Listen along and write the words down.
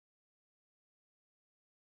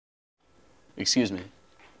Excuse me.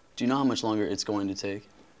 Do you know how much longer it's going to take?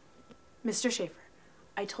 Mr. Schafer,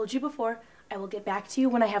 I told you before, I will get back to you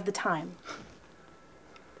when I have the time.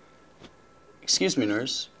 Excuse me,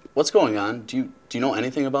 nurse. What's going on? Do you know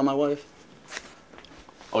anything about my wife?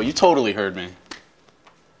 Oh, you totally heard me.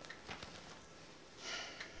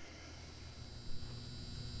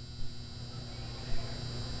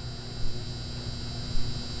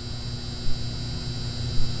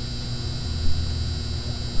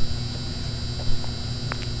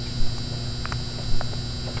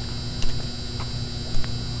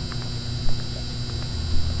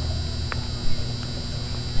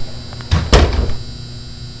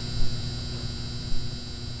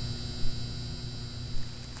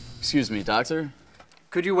 Excuse me, doctor?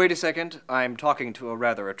 Could you wait a second? I'm talking to a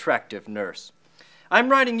rather attractive nurse. I'm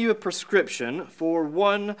writing you a prescription for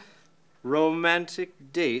one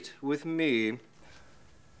romantic date with me.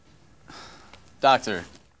 Doctor.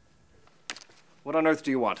 What on earth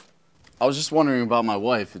do you want? I was just wondering about my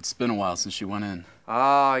wife. It's been a while since she went in.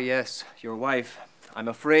 Ah, yes, your wife. I'm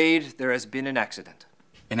afraid there has been an accident.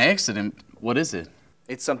 An accident? What is it?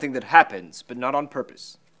 It's something that happens, but not on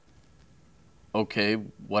purpose. Okay,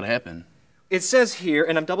 what happened? It says here,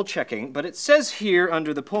 and I'm double checking, but it says here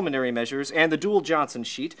under the pulmonary measures and the dual Johnson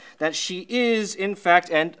sheet that she is, in fact,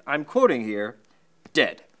 and I'm quoting here,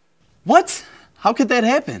 dead. What? How could that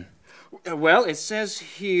happen? Well, it says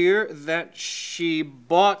here that she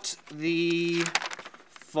bought the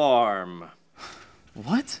farm.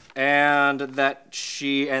 What? And that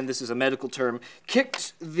she, and this is a medical term,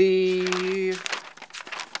 kicked the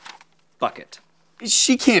bucket.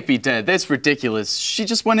 She can't be dead. That's ridiculous. She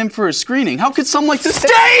just went in for a screening. How could something like this...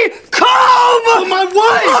 Stay calm! Oh, my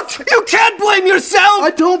wife! Look, you can't blame yourself!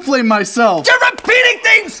 I don't blame myself. You're repeating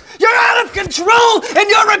things! You're out of control, and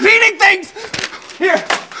you're repeating things! Here,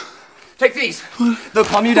 take these. They'll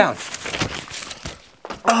calm you down.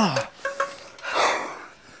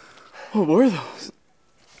 What were those?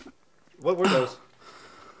 What were those?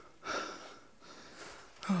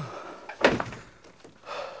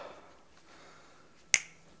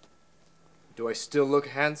 Do I still look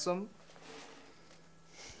handsome?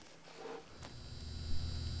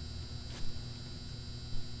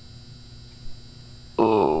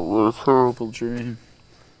 Oh, what a horrible dream.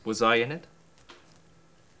 Was I in it?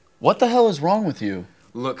 What the hell is wrong with you?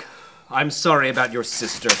 Look, I'm sorry about your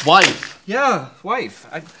sister. Wife! Yeah, wife.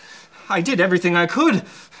 I did everything I could.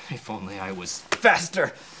 If only I was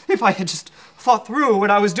faster. If I had just thought through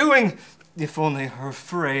what I was doing. If only her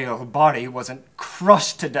frail body wasn't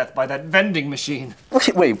crushed to death by that vending machine.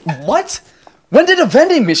 Wait, what? When did a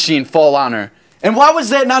vending machine fall on her? And why was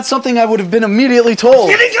that not something I would have been immediately told?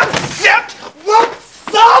 Getting upset won't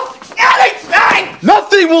solve anything!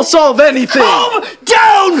 Nothing will solve anything! Calm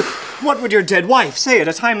down! What would your dead wife say at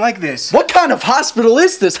a time like this? What kind of hospital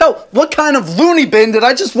is this? Hell, what kind of loony bin did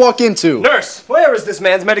I just walk into? Nurse, where is this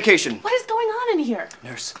man's medication? What is going on in here?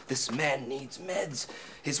 Nurse, this man needs meds.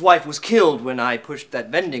 His wife was killed when I pushed that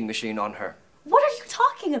vending machine on her. What are you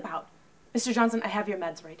talking about? Mr. Johnson, I have your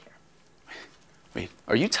meds right here. Wait,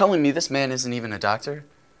 are you telling me this man isn't even a doctor?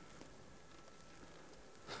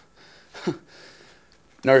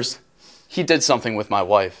 Nurse, he did something with my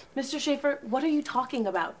wife. Mr. Schafer, what are you talking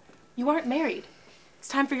about? You aren't married. It's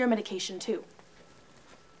time for your medication, too.